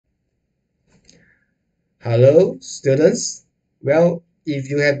Hello, students. Well,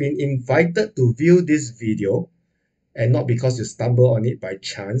 if you have been invited to view this video and not because you stumble on it by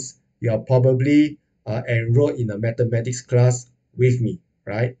chance, you are probably enrolled in a mathematics class with me,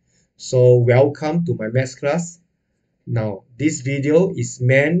 right? So welcome to my maths class. Now, this video is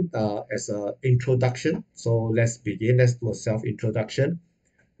meant as an introduction. So let's begin. Let's do a self-introduction.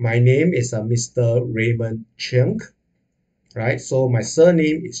 My name is Mr. Raymond Cheng, right? So my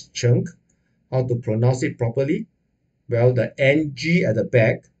surname is Cheng. How to pronounce it properly? Well, the NG at the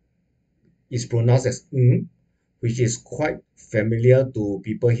back is pronounced as ng, which is quite familiar to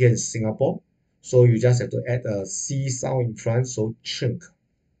people here in Singapore. So you just have to add a C sound in front, so chunk.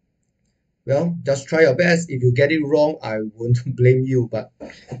 Well, just try your best. If you get it wrong, I won't blame you. But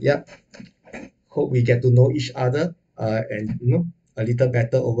yeah, hope we get to know each other and a little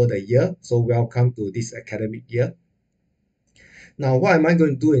better over the year. So welcome to this academic year. Now, what am I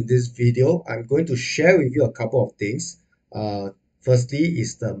going to do in this video? I'm going to share with you a couple of things. Firstly,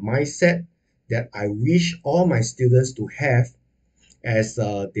 is the mindset that I wish all my students to have as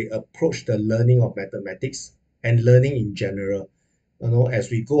they approach the learning of mathematics and learning in general. As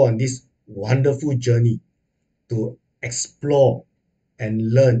we go on this wonderful journey to explore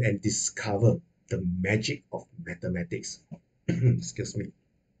and learn and discover the magic of mathematics. Excuse me.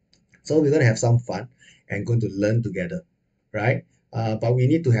 So we're going to have some fun and going to learn together, right? But we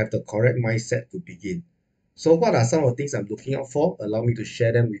need to have the correct mindset to begin. So what are some of the things I'm looking out for? Allow me to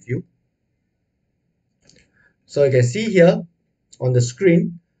share them with you. So you can see here on the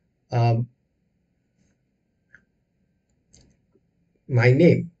screen, um, my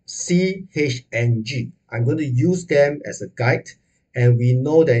name, CHNG. I'm going to use them as a guide. And we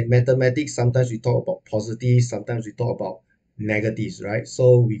know that in mathematics, sometimes we talk about positives, sometimes we talk about negatives, right?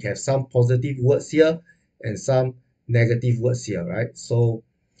 So we have some positive words here and some negative words here, right? So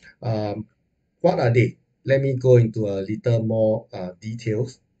what are they? Let me go into a little more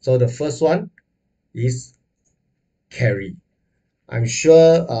details. So the first one is carry. I'm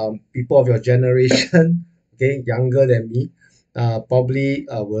sure people of your generation, okay, younger than me, probably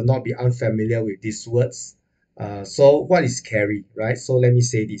will not be unfamiliar with these words. So what is carry, right? So let me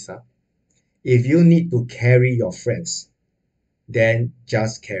say this. If you need to carry your friends, then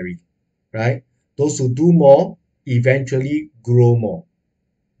just carry, right? Those who do more eventually grow more.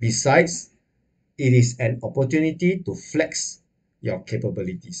 Besides, it is an opportunity to flex your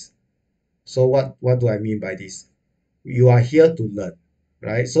capabilities. So what do I mean by this? You are here to learn,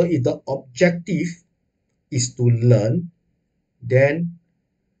 right? So if the objective is to learn, then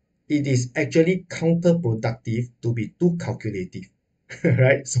it is actually counterproductive to be too calculative,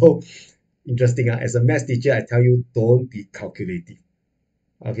 right? So interesting. As a math teacher, I tell you, don't be calculative.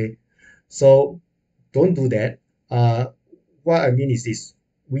 Okay, so don't do that. Uh, what I mean is this: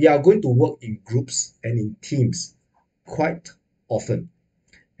 we are going to work in groups and in teams quite often.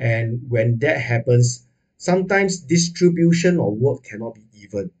 And when that happens, sometimes distribution of work cannot be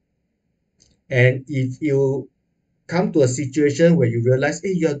even. And if you come to a situation where you realize,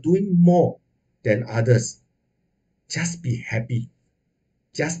 hey, you're doing more than others, just be happy,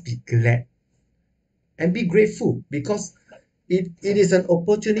 just be glad, and be grateful because it is an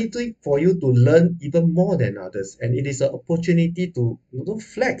opportunity for you to learn even more than others. And it is an opportunity to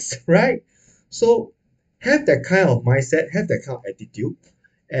flex, right? So have that kind of mindset, have that kind of attitude.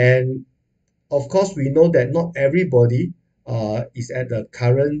 And of course, we know that not everybody is at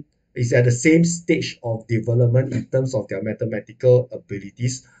the same stage of development in terms of their mathematical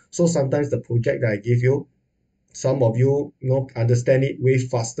abilities. So sometimes the project that I give you, some of you, understand it way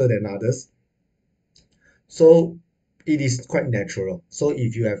faster than others. So it is quite natural. So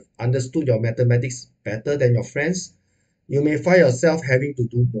if you have understood your mathematics better than your friends, you may find yourself having to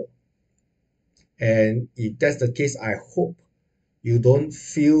do more. And if that's the case, I hope you don't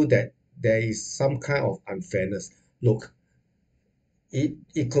feel that there is some kind of unfairness. Look,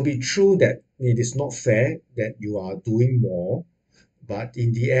 it could be true that it is not fair that you are doing more, but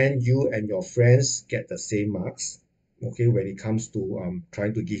in the end, you and your friends get the same marks, okay, when it comes to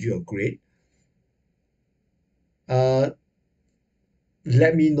trying to give you a grade. Uh,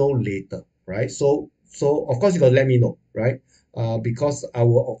 let me know later, right? So of course you gotta let me know, right? Because I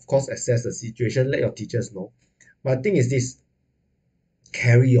will of course assess the situation, let your teachers know. But the thing is this: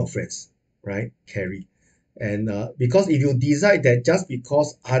 carry your friends, right? Carry. And because if you decide that just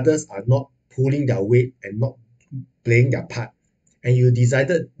because others are not pulling their weight and not playing their part, and you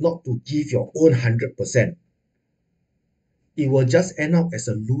decided not to give your own 100%, it will just end up as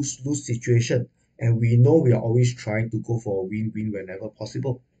a lose-lose situation. And we know we are always trying to go for a win-win whenever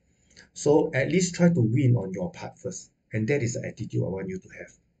possible. So at least try to win on your part first. And that is the attitude I want you to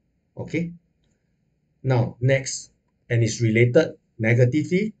have. Okay? Now, next, and it's related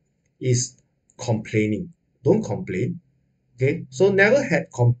negatively, is complaining. Don't complain. Okay, so never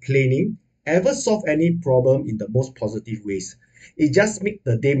had complaining ever solve any problem in the most positive ways. It just make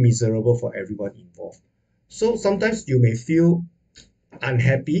the day miserable for everyone involved. So sometimes you may feel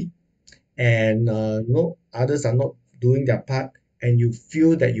unhappy and others are not doing their part, and you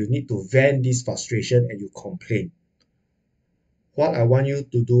feel that you need to vent this frustration and you complain. What I want you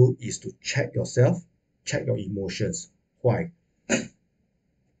to do is to check yourself, check your emotions. Why?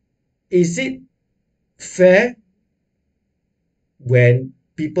 Is it fair when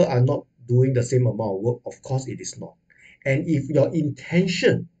people are not doing the same amount of work? Of course it is not. And if your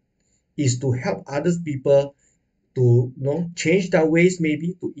intention is to help other people to change their ways,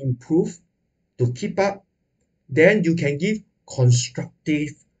 maybe to improve, to keep up, then you can give constructive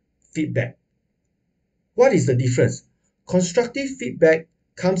feedback. What is the difference? Constructive feedback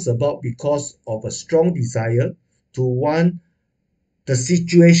comes about because of a strong desire to want the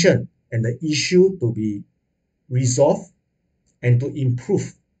situation and the issue to be resolved and to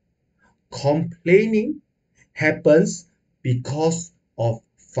improve. Complaining happens because of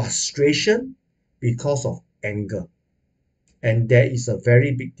frustration, because of anger. And there is a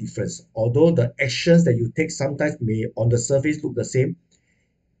very big difference. Although the actions that you take sometimes may on the surface look the same,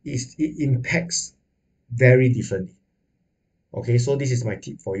 it impacts very differently. Okay, so this is my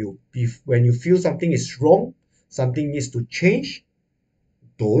tip for you. If when you feel something is wrong, something needs to change,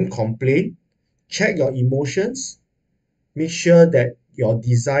 don't complain. Check your emotions. Make sure that your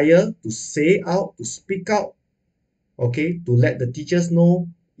desire to say out, to speak out, okay, to let the teachers know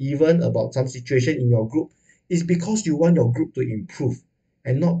even about some situation in your group, is because you want your group to improve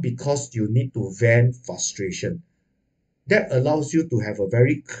and not because you need to vent frustration. That allows you to have a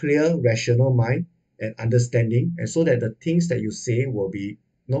very clear, rational mind and understanding, and so that the things that you say will be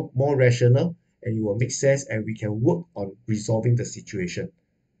more rational and it will make sense, and we can work on resolving the situation.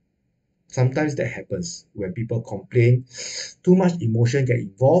 Sometimes that happens when people complain, too much emotion get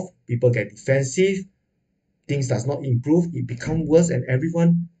involved, people get defensive, things does not improve, it become worse, and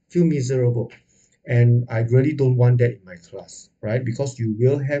everyone feel miserable. And I really don't want that in my class, right? Because you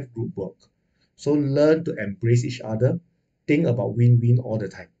will have group work. So learn to embrace each other, think about win-win all the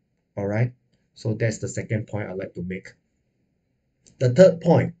time. All right. So that's the second point I'd like to make. The third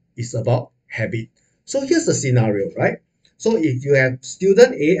point is about habit. So here's the scenario, right? So if you have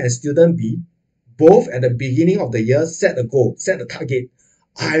student A and student B, both at the beginning of the year set a goal, set a target.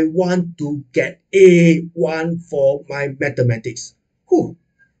 I want to get A1 for my mathematics. Whew,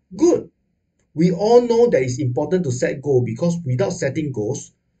 good. We all know that it's important to set goals, because without setting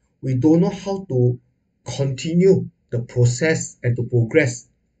goals, we don't know how to continue the process and to progress.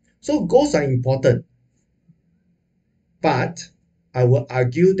 So goals are important, but I will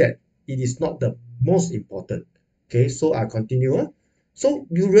argue that it is not the most important. Okay, so I continue. So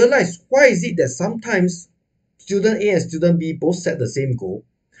you realize, why is it that sometimes student A and student B both set the same goal,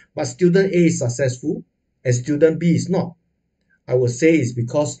 but student A is successful and student B is not? I would say it's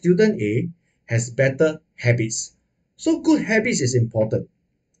because student A has better habits. So good habits is important.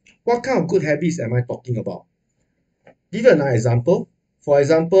 What kind of good habits am I talking about? Give you an example. For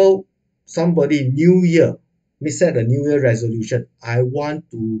example, somebody New Year may set a New Year resolution. I want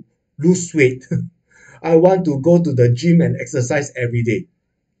to lose weight. I want to go to the gym and exercise every day.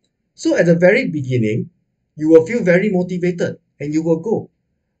 So at the very beginning, you will feel very motivated and you will go.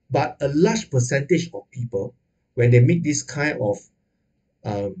 But a large percentage of people, when they make this kind of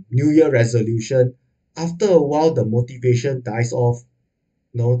New Year resolution, after a while the motivation dies off.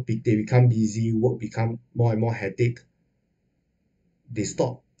 They become busy, work become more and more hectic, they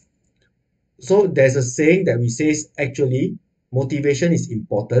stop. So there's a saying that we says, actually motivation is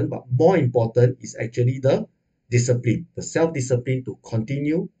important, but more important is actually the discipline, the self-discipline to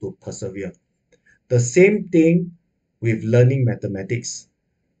continue to persevere. The same thing with learning mathematics.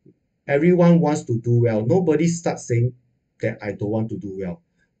 Everyone wants to do well. Nobody starts saying that I don't want to do well.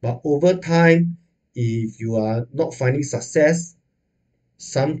 But over time, if you are not finding success,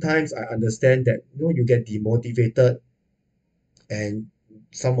 sometimes I understand that you get demotivated and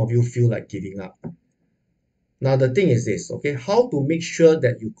some of you feel like giving up. Now the thing is this, okay, how to make sure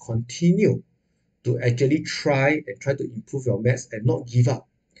that you continue to actually try to improve your maths and not give up?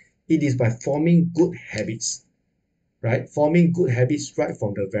 It is by forming good habits, right? Forming good habits right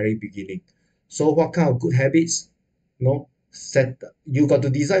from the very beginning. So what kind of good habits? Set You got to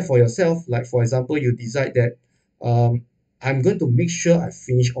decide for yourself. Like for example, you decide that um, I'm going to make sure I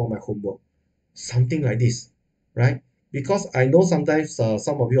finish all my homework. Something like this, right? Because I know sometimes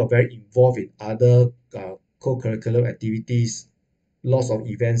some of you are very involved in other co-curricular activities, lots of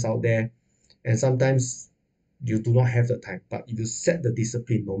events out there. and sometimes you do not have the time. But if you set the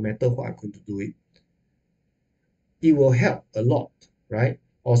discipline, no matter what I'm going to do it, it will help a lot, right?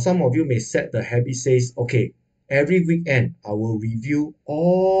 Or some of you may set the habit says, okay, every weekend I will review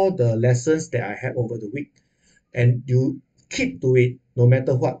all the lessons that I have over the week, and you keep to it no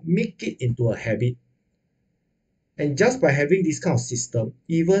matter what, make it into a habit. And just by having this kind of system,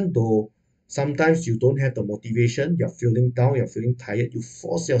 even though sometimes you don't have the motivation, you're feeling down, you're feeling tired, you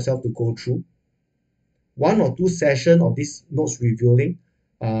force yourself to go through one or two sessions of this notes reviewing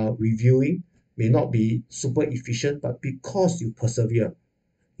may not be super efficient, but because you persevere,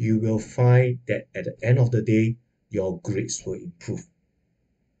 you will find that at the end of the day, your grades will improve.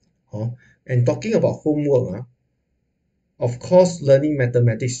 Huh? And talking about homework, of course, learning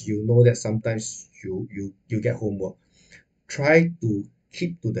mathematics, you know that sometimes you get homework. Try to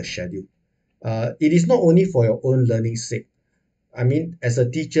keep to the schedule. It is not only for your own learning's sake. I mean, as a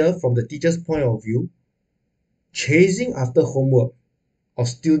teacher, from the teacher's point of view, chasing after homework of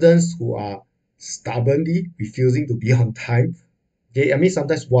students who are stubbornly refusing to be on time. Okay, I mean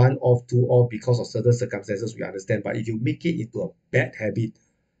sometimes one off, two off because of certain circumstances we understand, but if you make it into a bad habit,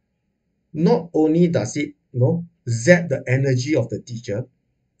 not only does it zap the energy of the teacher,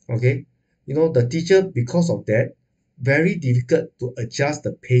 okay, the teacher because of that very difficult to adjust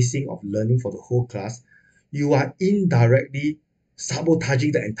the pacing of learning for the whole class. You are indirectly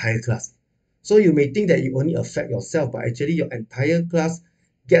sabotaging the entire class. So you may think that you only affect yourself, but actually your entire class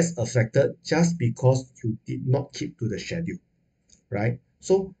gets affected just because you did not keep to the schedule, right?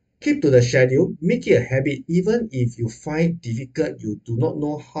 So keep to the schedule, make it a habit. Even if you find difficult, you do not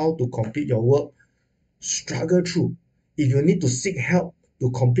know how to complete your work, struggle through. If you need to seek help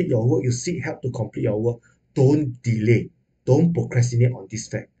to complete your work, you seek help to complete your work. Don't delay. Don't procrastinate on this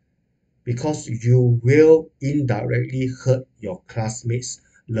fact, because you will indirectly hurt your classmates'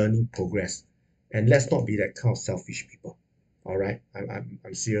 learning progress. And let's not be that kind of selfish people. All right, I'm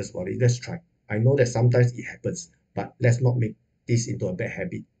serious about it. Let's try. I know that sometimes it happens, but let's not make this into a bad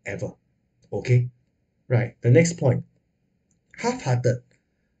habit ever. Okay, right. The next point, half-hearted.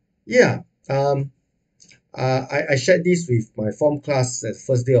 Yeah. I shared this with my form class at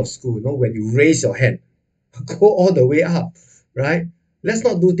first day of school. When you raise your hand, go all the way up, right? Let's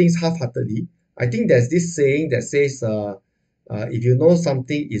not do things half-heartedly. I think there's this saying that says, if you know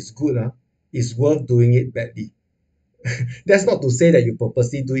something is good, it's worth doing it badly. That's not to say that you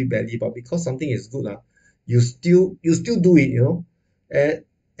purposely do it badly, but because something is good, you still do it,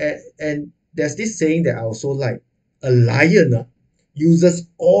 and there's this saying that I also like. A lion uses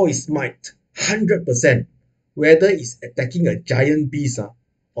all its might, 100%, whether it's attacking a giant beast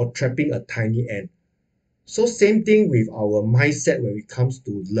or trapping a tiny ant. So same thing with our mindset when it comes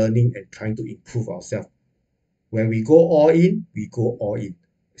to learning and trying to improve ourselves. When we go all in, we go all in.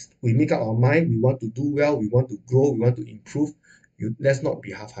 We make up our mind, we want to do well, we want to grow, we want to improve. Let's not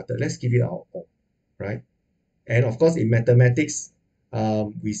be half-hearted. Let's give it our all, right? And of course, in mathematics,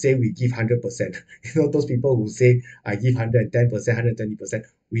 we say we give 100%. Those people who say I give 110%, 120%,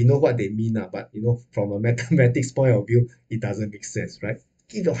 we know what they mean, but from a mathematics point of view, it doesn't make sense, right?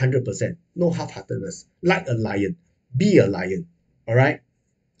 Give your 100%, no half-heartedness. Like a lion, be a lion. All right.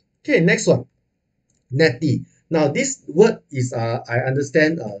 Okay, next one. Netty. Now, this word is, I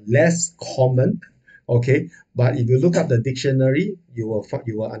understand, less common, okay? But if you look up the dictionary, you will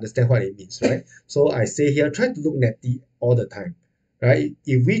understand what it means, right? So I say here, try to look netty all the time, right?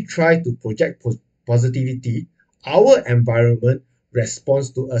 If we try to project positivity, our environment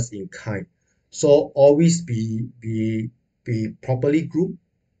responds to us in kind. So always be properly grouped,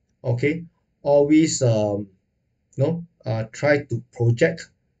 okay? Always try to project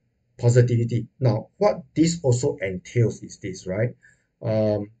positivity. Now, what this also entails is this, right?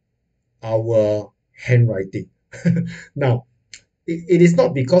 Um, our handwriting. Now, it is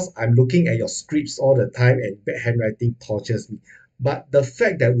not because I'm looking at your scripts all the time and bad handwriting tortures me, but the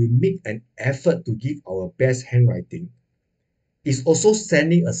fact that we make an effort to give our best handwriting is also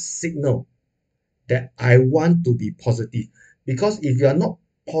sending a signal that I want to be positive. Because if you are not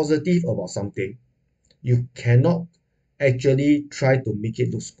positive about something, you cannot actually try to make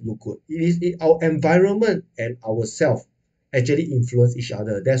it look good. Our environment and ourselves actually influence each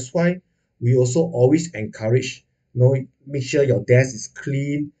other. That's why we also always encourage, make sure your desk is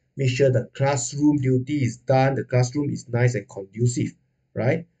clean, make sure the classroom duty is done, the classroom is nice and conducive,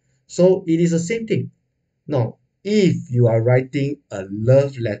 right? So it is the same thing. Now, if you are writing a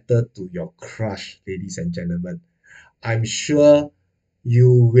love letter to your crush, ladies and gentlemen, I'm sure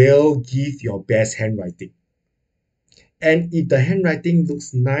you will give your best handwriting. And if the handwriting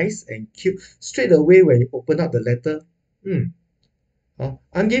looks nice and cute, straight away when you open up the letter, hmm,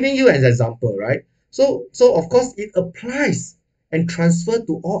 I'm giving you an example, right? So of course it applies and transfer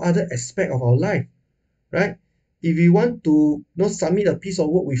to all other aspect of our life, right? If we want to submit a piece of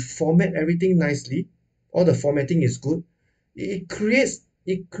work, we format everything nicely. All the formatting is good. It create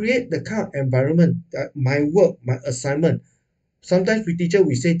the kind of environment that my work, my assignment. Sometimes with teacher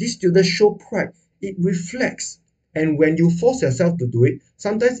we say this student show pride. It reflects. And when you force yourself to do it,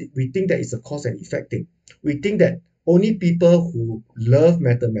 sometimes we think that it's a cause and effect thing. We think that only people who love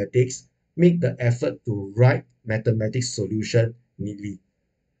mathematics make the effort to write mathematics solution neatly.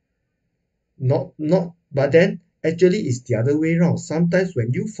 Not but then actually it's the other way around. Sometimes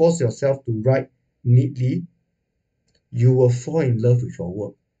when you force yourself to write neatly, you will fall in love with your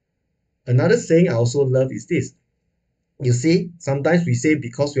work. Another saying I also love is this. You see, sometimes we say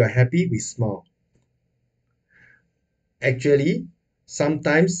because we are happy, we smile. Actually,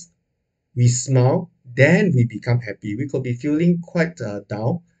 sometimes we smile, then we become happy. We could be feeling quite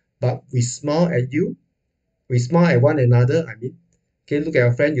down, but we smile at you, we smile at one another. I mean, okay, look at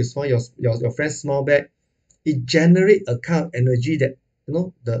your friend, you smile, your friend smile back. It generates a kind of energy that,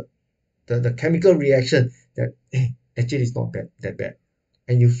 the chemical reaction that, hey, actually it's not bad, that bad.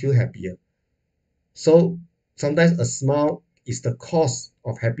 And you feel happier. So sometimes a smile is the cause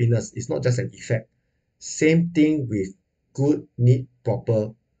of happiness. It's not just an effect. Same thing with good, neat,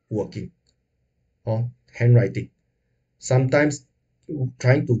 proper working or handwriting. Sometimes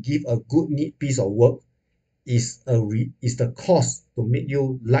trying to give a good, neat piece of work is the cause to make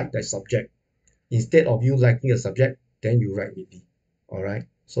you like that subject. Instead of you liking a subject, then you write neatly. All right.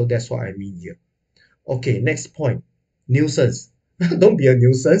 So that's what I mean here. Okay, next point. Nuisance. Don't be a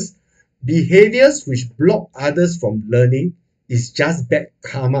nuisance. Behaviors which block others from learning is just bad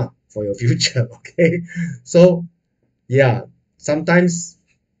karma for your future. Okay. So yeah, sometimes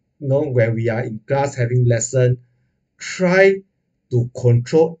when we are in class having lesson, try to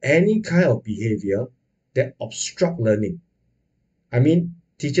control any kind of behavior that obstruct learning. I mean,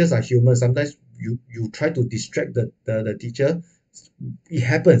 teachers are human. Sometimes you try to distract the teacher. It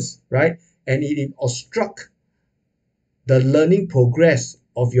happens, right? And it obstruct the learning progress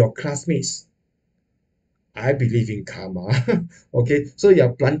of your classmates. I believe in karma. Okay, so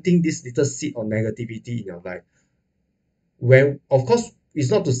you're planting this little seed of negativity in your life. When, of course, it's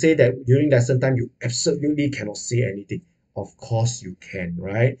not to say that during lesson time you absolutely cannot say anything. Of course you can,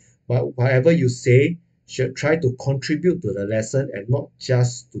 right? But whatever you say should try to contribute to the lesson and not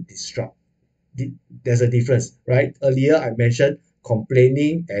just to disrupt. There's a difference, right? Earlier I mentioned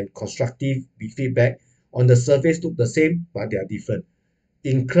complaining and constructive feedback on the surface look the same, but they are different.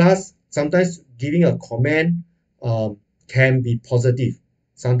 In class, sometimes giving a comment can be positive,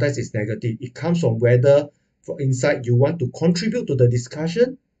 sometimes it's negative. It comes from whether for inside you want to contribute to the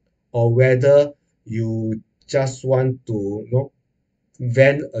discussion, or whether you just want to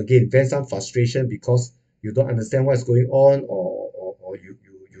vent some frustration because you don't understand what's going on, or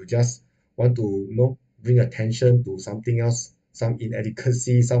you just want to bring attention to something else, some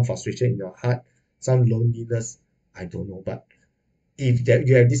inadequacy, some frustration in your heart, some loneliness. I don't know, but if that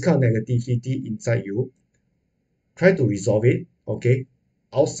you have this kind of negativity inside you, try to resolve it. Okay,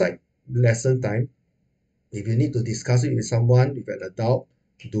 outside lesson time, if you need to discuss it with someone, with an adult,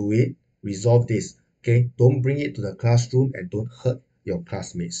 do it. Resolve this. Okay, don't bring it to the classroom and don't hurt your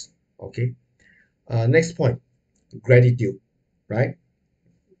classmates. Okay. Next point, gratitude. Right.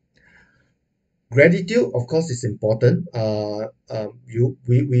 Gratitude, of course, is important.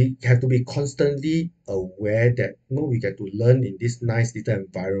 We have to be constantly aware that we get to learn in this nice little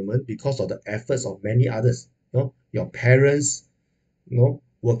environment because of the efforts of many others. Your parents,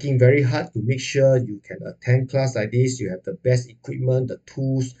 working very hard to make sure you can attend class like this. You have the best equipment, the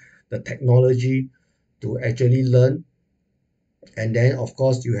tools, the technology to actually learn. And then, of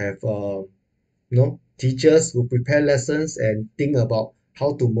course, you have teachers who prepare lessons and think about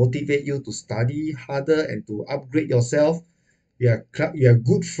how to motivate you to study harder and to upgrade yourself. You have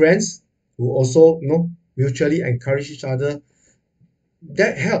good friends who also mutually encourage each other.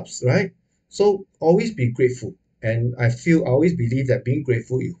 That helps, right? So always be grateful. And I always believe that being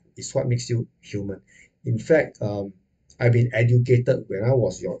grateful is what makes you human. In fact, I've been educated when I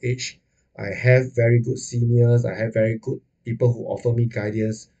was your age. I have very good seniors. I have very good people who offer me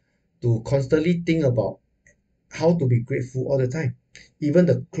guidance to constantly think about how to be grateful all the time. Even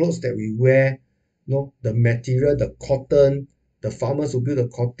the clothes that we wear, the material, the cotton, the farmers who build the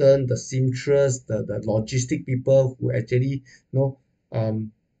cotton, the seamstress, the logistic people who actually,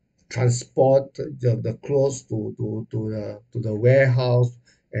 um, transport the clothes to the warehouse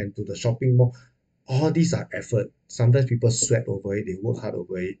and to the shopping mall. All these are effort. Sometimes people sweat over it, they work hard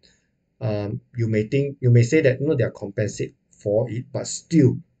over it. You may say that they are compensated for it, but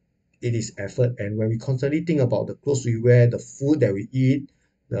still it is effort. And when we constantly think about the clothes we wear, the food that we eat,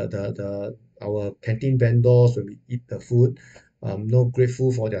 the our canteen vendors when we eat the food,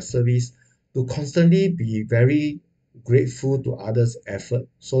 grateful for their service, to constantly be very grateful to others' effort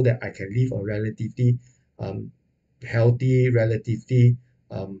so that I can live a relatively um, healthy, relatively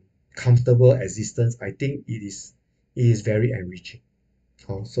comfortable existence. I think it is very enriching.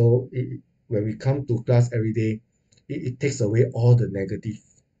 When we come to class every day, it takes away all the negative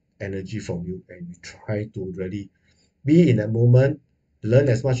energy from you, and we try to really be in that moment, learn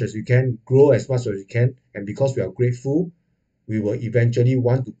as much as you can, grow as much as you can, and because we are grateful, we will eventually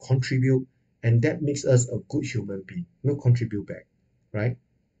want to contribute, and that makes us a good human being. Contribute back, right?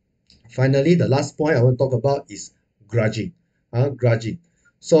 Finally, the last point I want to talk about is grudging. Grudging.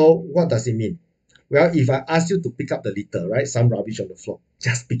 So what does it mean? Well, if I ask you to pick up the litter, right, some rubbish on the floor,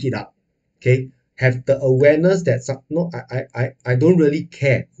 just pick it up. Okay. Have the awareness that no, I don't really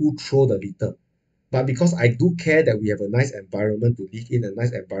care who throw the litter. But because I do care that we have a nice environment to live in, a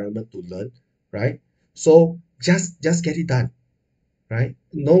nice environment to learn, right? So just get it done, right?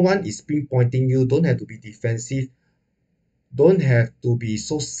 No one is pinpointing you. Don't have to be defensive. Don't have to be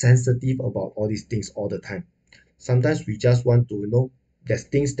so sensitive about all these things all the time. Sometimes we just want to, there's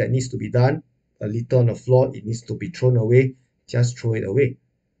things that needs to be done. A litter on the floor, it needs to be thrown away. Just throw it away,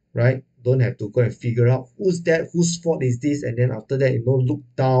 right? Don't have to go and figure out who's that, whose fault is this, and then after that, look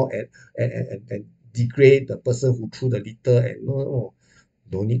down and degrade the person who threw the litter. And no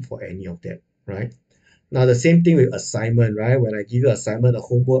need for any of that, right? Now the same thing with assignment, right? When I give you assignment, the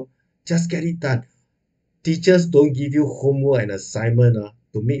homework, just get it done. Teachers don't give you homework and assignment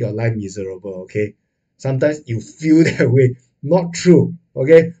to make your life miserable, okay? Sometimes you feel that way. Not true,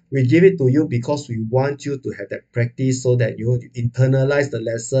 okay? We give it to you because we want you to have that practice so that you internalize the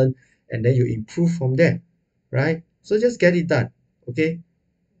lesson and then you improve from there, right? So just get it done, okay?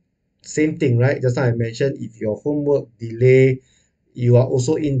 Same thing, right? Just now I mentioned, if your homework delay, you are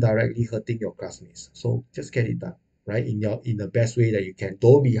also indirectly hurting your classmates. So just get it done, right? In the best way that you can.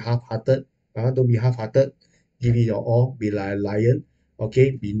 Don't be half-hearted. Don't be half-hearted. Give it your all. Be like a lion.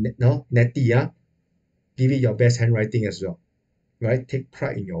 Okay. Be no natty. Give it your best handwriting as well. Right? Take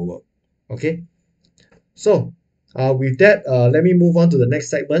pride in your work. Okay. So with that, let me move on to the next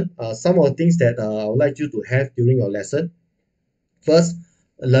segment. Some of the things that I would like you to have during your lesson. First,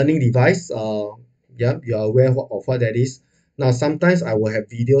 a learning device. Yeah, you are aware of what that is. Now, sometimes I will have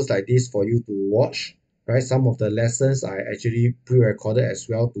videos like this for you to watch, right? Some of the lessons I actually pre-recorded as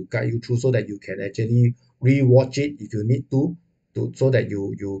well to guide you through so that you can actually re-watch it if you need to so that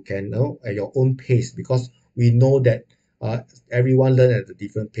you can know at your own pace, because we know that everyone learn at a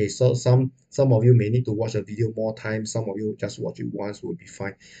different pace. So some of you may need to watch a video more times, some of you just watch it once will be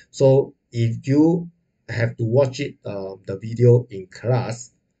fine. So if you have to watch it the video in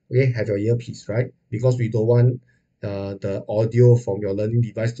class, okay, have your earpiece, right? Because we don't want the audio from your learning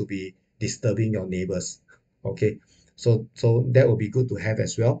device to be disturbing your neighbors, okay? So that will be good to have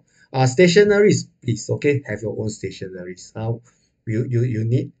as well. Stationaries, please, okay, have your own stationaries.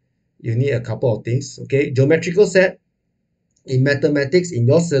 You need a couple of things, okay? Geometrical set. In mathematics, in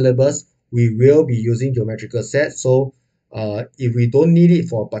your syllabus, we will be using geometrical set. So if we don't need it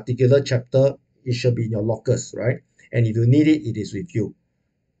for a particular chapter, it should be in your lockers, right? And if you need it, it is with you.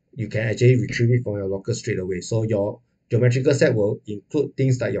 You can actually retrieve it from your locker straight away. So your geometrical set will include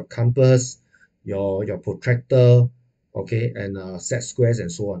things like your compass, your protractor, okay, and set squares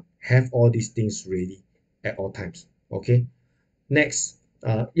and so on. Have all these things ready at all times, okay? Next,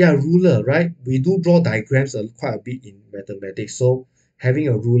 yeah, ruler, right? We do draw diagrams quite a bit in mathematics, so having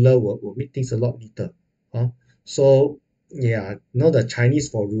a ruler will make things a lot neater. So yeah, the Chinese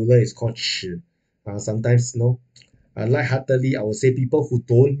for ruler is called "尺." Sometimes, lightheartedly, I would say people who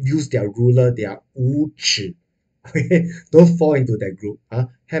don't use their ruler, they are 无耻. Okay, don't fall into that group.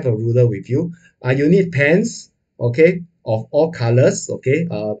 Have a ruler with you. You need pens, okay, of all colors. Okay.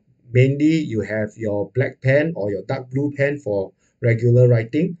 Mainly you have your black pen or your dark blue pen for regular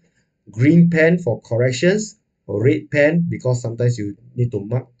writing, green pen for corrections, or red pen because sometimes you need to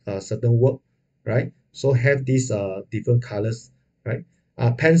mark certain work, right? So have these different colors, right?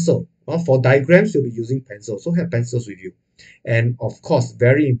 Pencil. For diagrams, you'll be using pencil. So have pencils with you. And of course,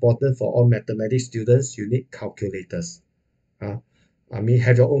 very important for all mathematics students, you need calculators. Uh,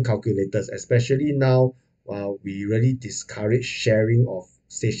 have your own calculators, especially now. We really discourage sharing of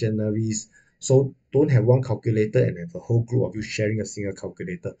stationaries. So don't have one calculator and have a whole group of you sharing a single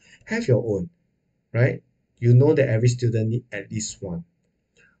calculator. Have your own, right? You know that every student need at least one.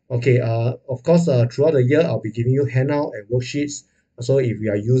 Okay, of course, throughout the year, I'll be giving you handout and worksheets. So if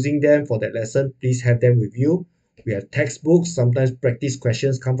you are using them for that lesson, please have them with you. We have textbooks. Sometimes practice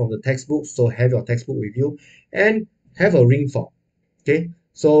questions come from the textbook, so have your textbook with you, and have a ring file. Okay,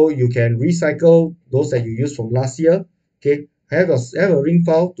 so you can recycle those that you used from last year. Okay, have a ring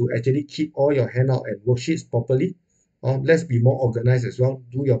file to actually keep all your handout and worksheets properly. Let's be more organized as well.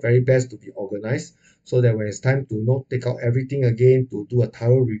 Do your very best to be organized so that when it's time to take out everything again to do a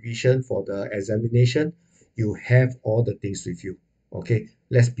thorough revision for the examination, you have all the things with you. Okay,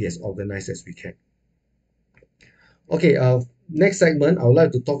 let's be as organized as we can. Okay, next segment, I would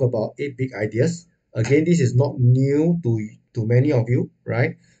like to talk about 8 big ideas. Again, this is not new to many of you,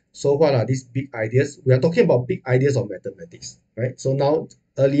 right? So what are these big ideas? We are talking about big ideas of mathematics, right? So now,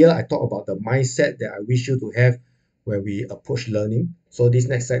 earlier I talked about the mindset that I wish you to have when we approach learning. So this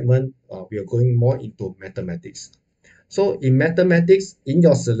next segment, we are going more into mathematics. So in mathematics, in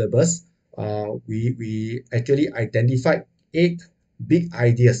your syllabus, we actually identified 8 big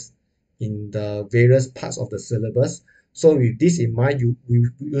ideas in the various parts of the syllabus. So with this in mind,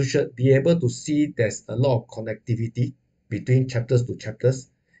 you should be able to see there's a lot of connectivity between chapters to chapters,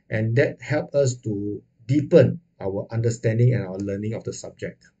 and that help us to deepen our understanding and our learning of the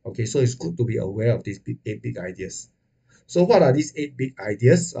subject. Okay, so it's good to be aware of these 8 big ideas. So what are these 8 big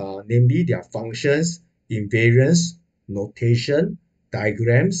ideas? Namely, their functions, invariance, notation,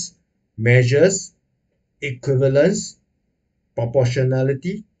 diagrams, measures, equivalence,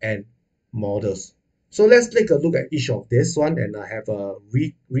 proportionality, and models. So let's take a look at each of this one and have a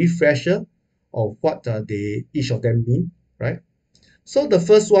refresher of what they each of them mean, right? So the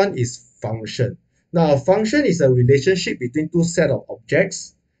first one is function. Now, a function is a relationship between two set of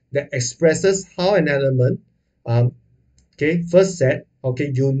objects that expresses how an element, um, okay, first set, okay,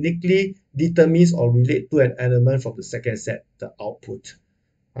 uniquely determines or relate to an element from the second set, the output.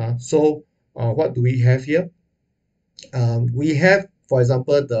 What do we have here? We have, for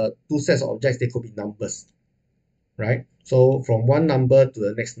example, the two sets of objects, they could be numbers, right? So from one number to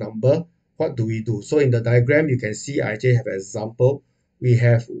the next number, what do we do? So in the diagram, you can see I actually have an example. We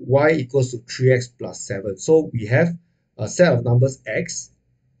have y equals to 3x plus 7. So we have a set of numbers x,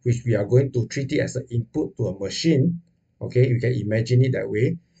 which we are going to treat it as an input to a machine. Okay, you can imagine it that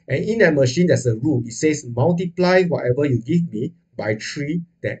way. And in that machine, there's a rule. It says multiply whatever you give me by 3,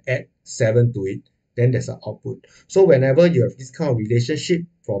 then add 7 to it. Then there's an output. So whenever you have this kind of relationship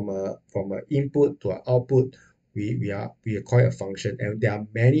from a input to an output, we call it a function, and there are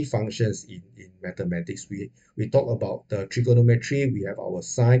many functions in mathematics. We talk about the trigonometry. We have our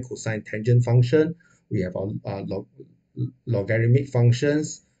sine, cosine, tangent function. We have our logarithmic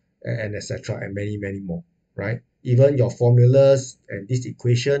functions, and etc., and many more, right? Even your formulas and this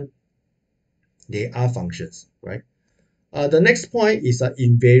equation, they are functions, right? The next point is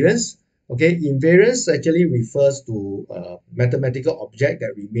invariance. Okay, invariance actually refers to a mathematical object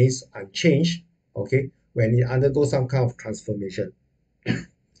that remains unchanged, okay, when it undergoes some kind of transformation.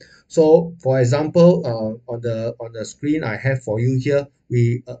 So, for example, on the screen I have for you here,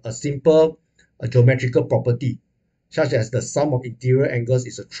 a simple geometrical property, such as the sum of interior angles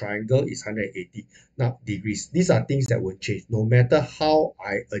is a triangle is 180 now degrees. These are things that will change no matter how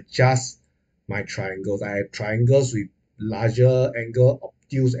I adjust my triangles. I have triangles with larger angle,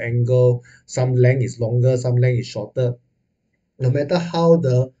 obtuse angle, some length is longer, some length is shorter. No matter how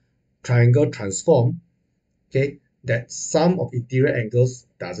the triangle transform, okay, that sum of interior angles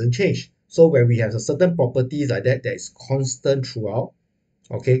doesn't change. So when we have a certain properties like that is constant throughout,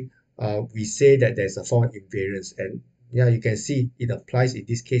 okay, we say that there's a form of invariance. And yeah, you can see it applies in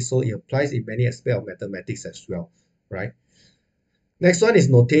this case. So it applies in many aspects of mathematics as well, right? Next one is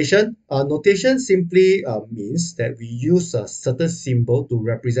notation. Notation simply means that we use a certain symbol to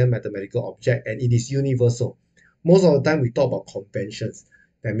represent mathematical object, and it is universal. Most of the time we talk about conventions.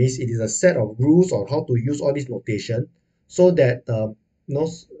 That means it is a set of rules on how to use all this notation so that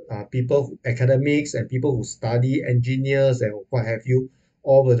people, academics and people who study, engineers and what have you,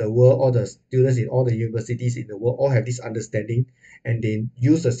 all over the world, all the students in all the universities in the world all have this understanding, and they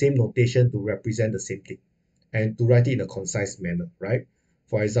use the same notation to represent the same thing and to write it in a concise manner, right?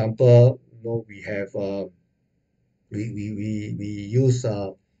 For example, we have we use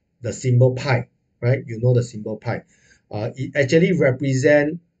the symbol pi, right? You know the symbol pi. It actually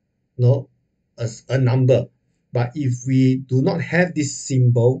represent a number, but if we do not have this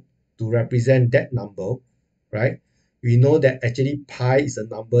symbol to represent that number, right? We know that actually pi is a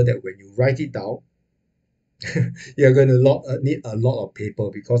number that when you write it down, you're going to need a lot of paper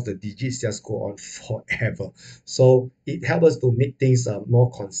because the digits just go on forever. So it helps us to make things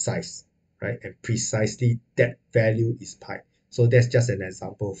more concise, right? And precisely that value is pi. So that's just an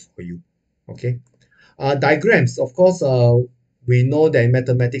example for you. Okay. Diagrams, of course, we know that in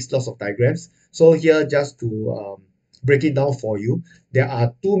mathematics, lots of diagrams. So here, just to break it down for you, there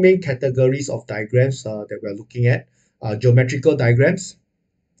are two main categories of diagrams that we're looking at: geometrical diagrams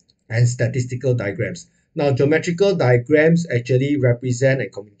and statistical diagrams. Now, geometrical diagrams actually represent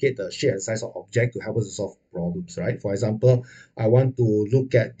and communicate the shape and size of object to help us to solve problems, right? For example, I want to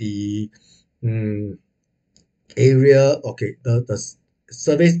look at the area, okay, the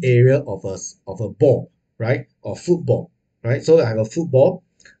surface area of a ball, right, or football, right? So I have a football,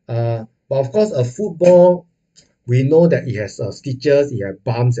 but of course a football, we know that it has stitches, it has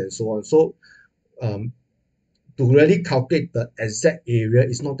bumps and so on. So um, to really calculate the exact area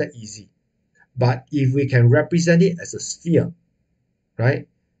is not that easy. But if we can represent it as a sphere, right,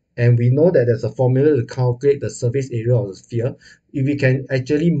 and we know that there's a formula to calculate the surface area of the sphere, if we can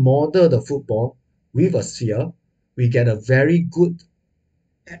actually model the football with a sphere, we get a very good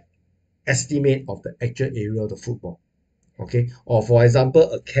estimate of the actual area of the football. Okay, or for example,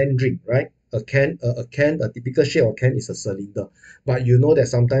 a can drink, right? A typical shape of can is a cylinder, but you know that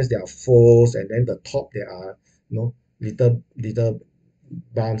sometimes there are folds, and then the top there are, little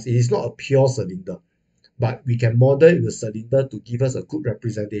bumps. It is not a pure cylinder, but we can model the cylinder to give us a good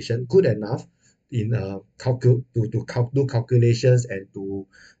representation, good enough in do calculations and to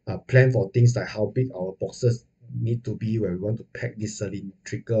plan for things like how big our boxes need to be when we want to pack these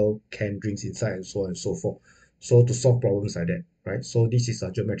cylindrical can drinks inside and so on and so forth. So to solve problems like that, right? So this is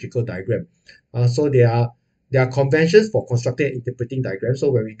a geometrical diagram. So there are conventions for constructing and interpreting diagrams.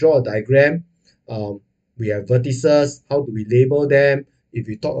 So when we draw a diagram, um, we have vertices. How do we label them? If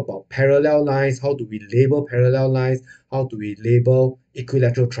we talk about parallel lines, how do we label parallel lines? How do we label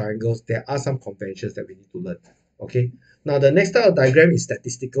equilateral triangles? There are some conventions that we need to learn. Okay. Now the next type of diagram is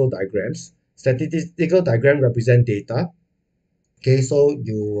statistical diagrams. Statistical diagram represent data. Okay, so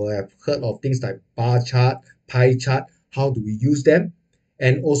you have heard of things like bar chart, pie chart. How do we use them?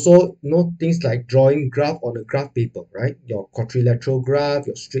 And also, things like drawing graph on a graph paper, right? Your quadrilateral graph,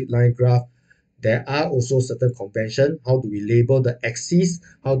 your straight line graph. There are also certain convention. How do we label the axes?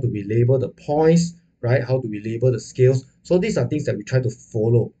 How do we label the points? Right? How do we label the scales? So these are things that we try to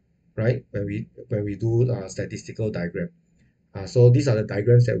follow, right? When we do statistical diagram. So these are the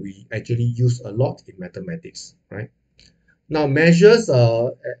diagrams that we actually use a lot in mathematics, right? Now, measures,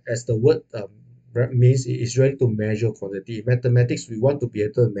 as the word means, it is really to measure quantity. In mathematics, we want to be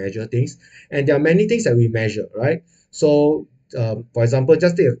able to measure things, and there are many things that we measure, right? So, for example,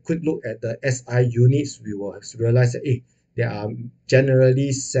 just take a quick look at the SI units. We will realize that, there are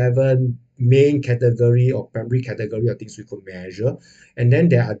generally 7 main category or primary category of things we could measure, and then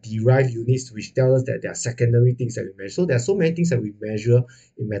there are derived units which tell us that there are secondary things that we measure. So there are so many things that we measure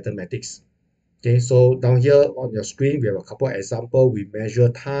in mathematics. Okay, so down here on your screen, we have a couple of examples. We measure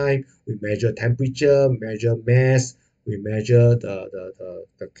time, we measure temperature, measure mass, we measure the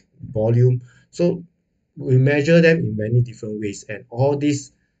volume. So we measure them in many different ways, and all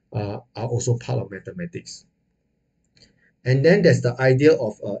these are also part of mathematics. And then there's the idea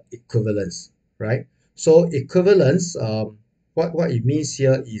of equivalence, right? So equivalence, what it means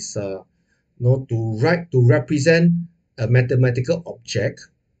here is to represent a mathematical object,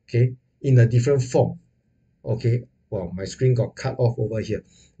 okay, in a different form. Okay, well, my screen got cut off over here.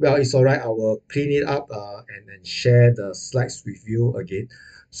 Well, it's all right. I will clean it up and then share the slides with you again.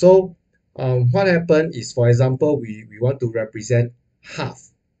 So, what happened is, for example, we want to represent half.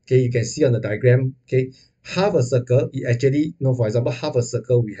 Okay, you can see on the diagram. Okay, half a circle. It actually, for example, half a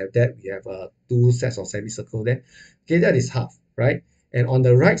circle. We have that. We have two sets of semicircle there. Okay, that is half, right? And on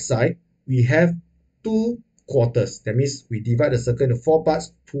the right side, we have two quarters. That means we divide the circle into 4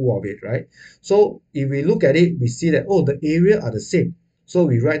 parts, two of it, right? So if we look at it, we see that, the area are the same. So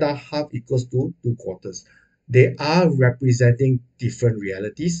we write down half equals to 2 quarters. They are representing different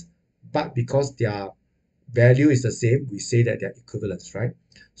realities, but because their value is the same, we say that they're equivalents, right?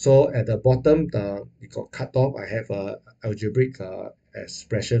 So at the bottom, it got cut off. I have a algebraic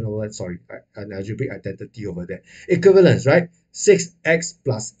expression over, sorry, an algebraic identity over there. Equivalence, right? 6x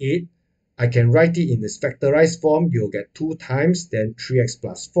plus 8. I can write it in this factorized form. You'll get 2 times, then 3x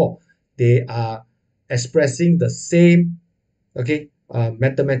plus 4. They are expressing the same, okay,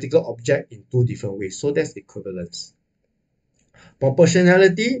 mathematical object in 2 different ways. So that's equivalence.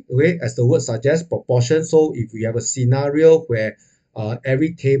 Proportionality, okay, as the word suggests, proportion. So if we have a scenario where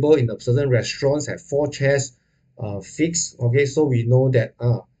every table in a certain restaurants have 4 chairs fixed, okay, so we know that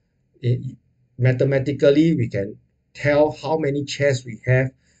mathematically we can tell how many chairs we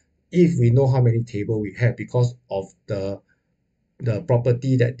have if we know how many table we have because of the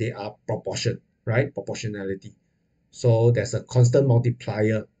property that they are proportion, right? Proportionality. So there's a constant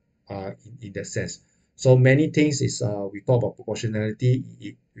multiplier in that sense. So many things is we talk about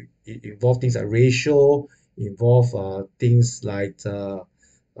proportionality. it involve things like ratio, involve things like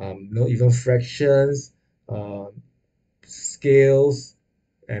even fractions, uh, scales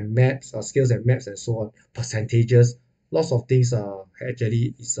and maps, scales and maps and so on, percentages, lots of things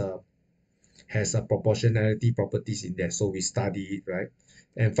actually is has a proportionality properties in there. So we study it, right?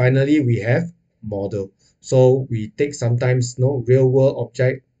 And finally, we have model. So we take sometimes no real world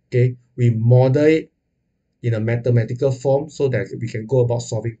object, okay, we model it in a mathematical form so that we can go about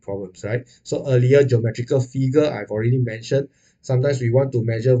solving problems, right? So earlier geometrical figure I've already mentioned. Sometimes we want to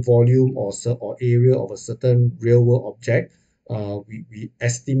measure volume or area of a certain real world object. We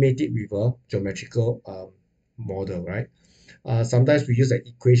estimate it with a geometrical model, right? Sometimes we use an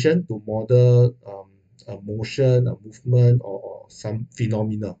equation to model a motion, a movement, or some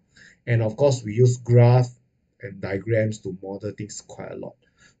phenomena. And of course, we use graph and diagrams to model things quite a lot.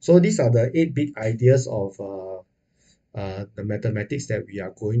 So these are the 8 big ideas of the mathematics that we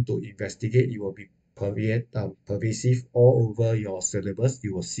are going to investigate. It will be pervasive all over your syllabus.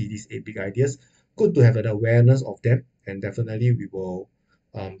 You will see these 8 big ideas. Good to have an awareness of them, and definitely we will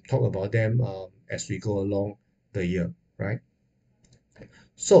talk about them as we go along the year, right?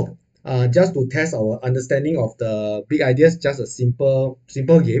 So, just to test our understanding of the big ideas, just a simple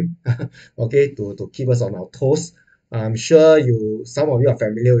game, okay, to keep us on our toes. I'm sure some of you are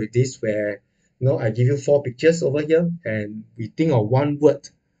familiar with this, where I give you 4 pictures over here, and we think of one word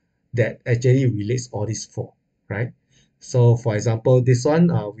that actually relates all these 4, right? So, for example, this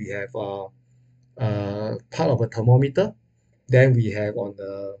one, we have part of a thermometer. Then we have on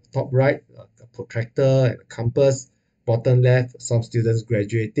the top right a protractor and a compass. Bottom left, some students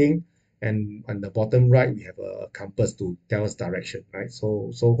graduating, and on the bottom right we have a compass to tell us direction, right?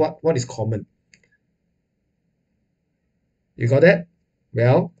 So what is common? You got that?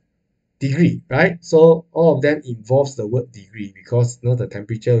 Well, degree, right? So all of them involves the word degree, because the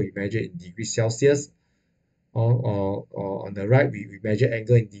temperature we measure in degrees Celsius. Or on the right, we measure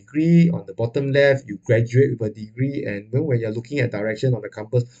angle in degree. On the bottom left, you graduate with a degree. And when you're looking at direction on the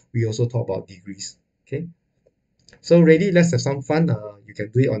compass, we also talk about degrees. Okay. So ready, let's have some fun. You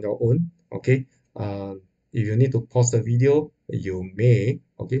can do it on your own. Okay. If you need to pause the video, you may.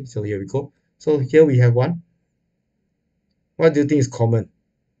 Okay. So here we go. So here we have one. What do you think is common?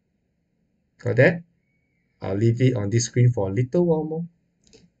 Got that? I'll leave it on this screen for a little while more.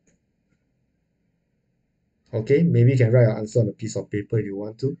 Okay. Maybe you can write your answer on a piece of paper if you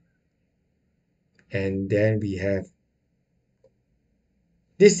want to. And then we have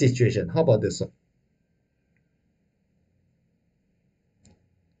this situation. How about this one?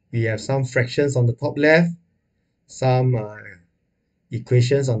 We have some fractions on the top left, some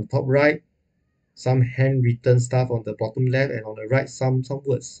equations on the top right, some handwritten stuff on the bottom left, and on the right, some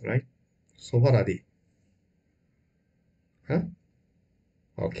words, right? So what are they? Huh?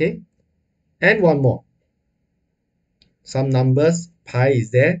 Okay. And one more. Some numbers, pi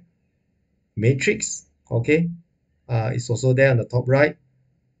is there, matrix, okay? It's also there on the top right.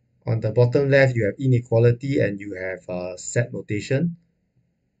 On the bottom left, you have inequality and you have set notation.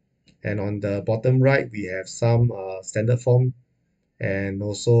 And on the bottom right, we have some standard form and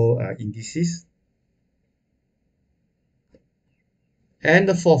also indices. And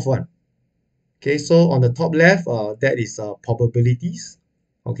the fourth one. Okay, so on the top left, that is probabilities.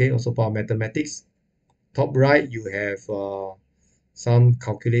 Okay, also part of mathematics. Top right, you have some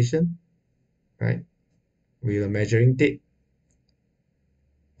calculation, right? With a measuring tape.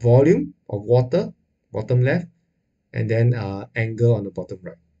 Volume of water, bottom left, and then angle on the bottom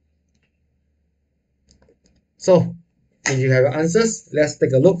right. So, if you have your answers, let's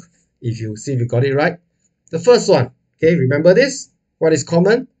take a look. If you see if you got it right. The first one, okay, remember this? What is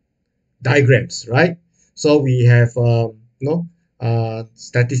common? Diagrams, right? So we have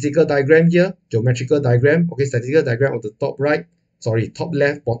statistical diagram here, geometrical diagram. Okay, statistical diagram on the top right, sorry, top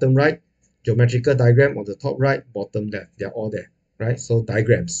left, bottom right, geometrical diagram on the top right, bottom left. They're all there, right? So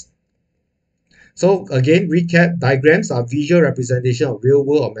diagrams. So again, recap: diagrams are visual representation of real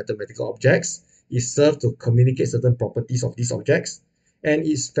world or mathematical objects. It serves to communicate certain properties of these objects, and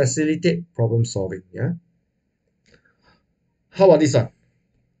it facilitates problem solving. Yeah. How about this one?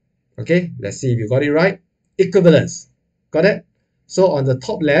 Okay, let's see if you got it right. Equivalence. Got it? So on the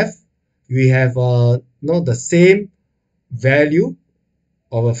top left, we have the same value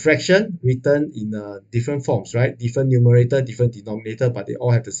of a fraction written in different forms, right? Different numerator, different denominator, but they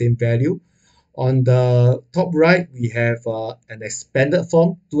all have the same value. On the top right, we have an expanded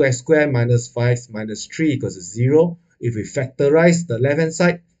form, 2x squared minus 5 minus 3 equals to 0. If we factorize the left-hand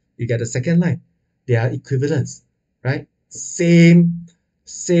side, you get the second line. They are equivalents, right? Same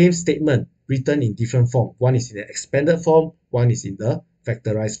statement written in different form. One is in the expanded form, one is in the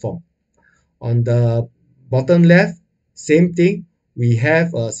factorized form. On the bottom left, same thing. We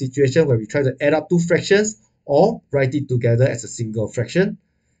have a situation where we try to add up two fractions or write it together as a single fraction.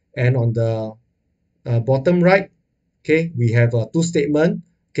 And on the bottom right, okay, we have two statement.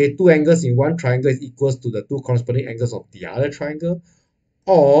 Okay, two angles in one triangle is equals to the two corresponding angles of the other triangle,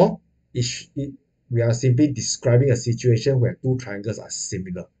 or we are simply describing a situation where two triangles are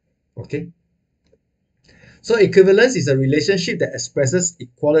similar. Okay, so equivalence is a relationship that expresses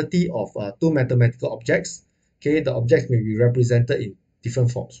equality of two mathematical objects. Okay, the objects may be represented in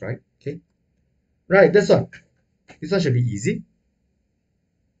different forms, right? Okay, right, this one. This one should be easy.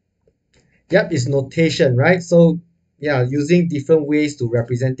 Yep, it's notation, right? So yeah, using different ways to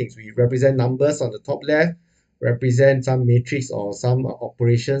represent things. We represent numbers on the top left, represent some matrix or some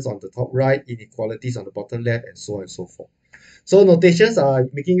operations on the top right, inequalities on the bottom left, and so on and so forth. So notations are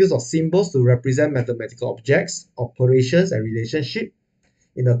making use of symbols to represent mathematical objects, operations, and relationship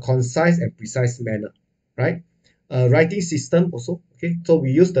in a concise and precise manner, right? Writing system also, okay? So we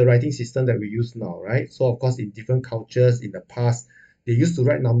use the writing system that we use now, right? So of course, in different cultures in the past, they used to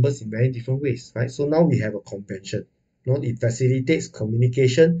write numbers in very different ways, right? So now we have a convention. You know, it facilitates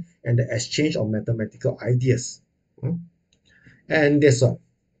communication and the exchange of mathematical ideas. And this one,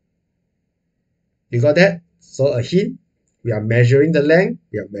 you got that? So a hint, we are measuring the length,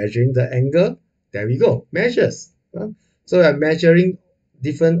 we are measuring the angle. There we go, measures. So we are measuring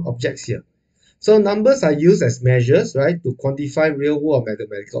different objects here. So numbers are used as measures, right, to quantify real world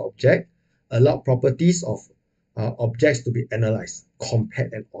mathematical object, allow properties of objects to be analyzed,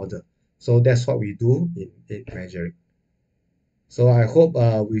 compared, and ordered. So that's what we do in measuring. So I hope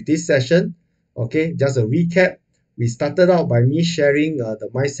with this session, okay, just a recap. We started out by me sharing the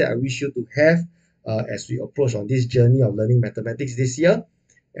mindset I wish you to have as we approach on this journey of learning mathematics this year.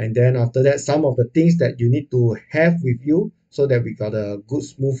 And then after that, some of the things that you need to have with you so that we got a good,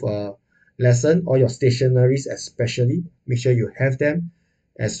 smooth lesson, or your stationaries especially. Make sure you have them,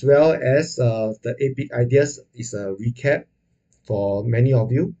 as well as the 8 big ideas is a recap for many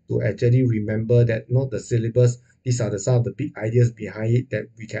of you to actually remember that not the syllabus, these are some of the big ideas behind it that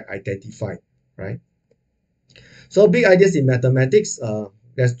we can identify, right? So big ideas in mathematics,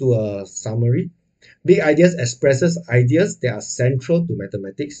 let's do a summary. Big ideas expresses ideas that are central to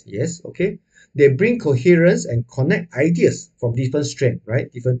mathematics. Yes, okay. They bring coherence and connect ideas from different strands,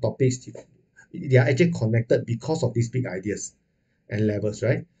 right? Different topics. They are actually connected because of these big ideas and levels,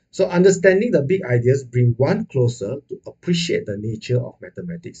 right? So understanding the big ideas bring one closer to appreciate the nature of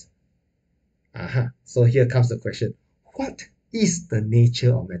mathematics. Aha. So here comes the question. What is the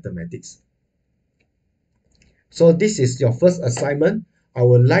nature of mathematics? So this is your first assignment. I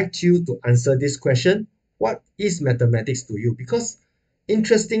would like you to answer this question. What is mathematics to you? Because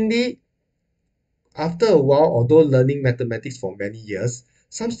interestingly, after a while, although learning mathematics for many years,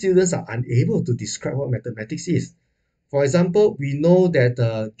 some students are unable to describe what mathematics is. For example, we know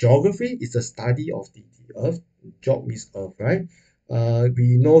that geography is the study of the earth. Geog means earth, right?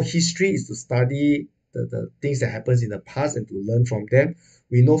 We know history is to study the things that happens in the past and to learn from them.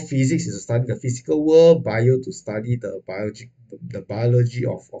 We know physics is to study the physical world, bio to study the biology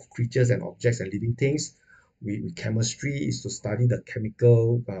of creatures and objects and living things. Chemistry is to study the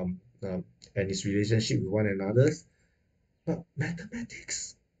chemical and its relationship with one another. But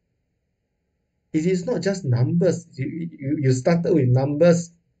mathematics, it is not just numbers. You started with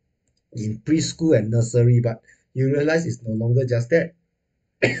numbers in preschool and nursery, but you realize it's no longer just that.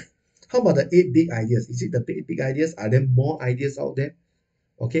 How about the 8 big ideas? Is it the big ideas? Are there more ideas out there?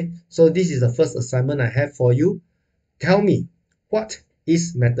 Okay, so this is the first assignment I have for you. Tell me, what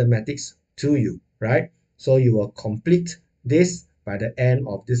is mathematics to you, right? So you will complete this by the end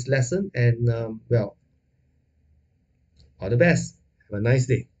of this lesson, and well, all the best. Have a nice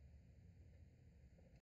day.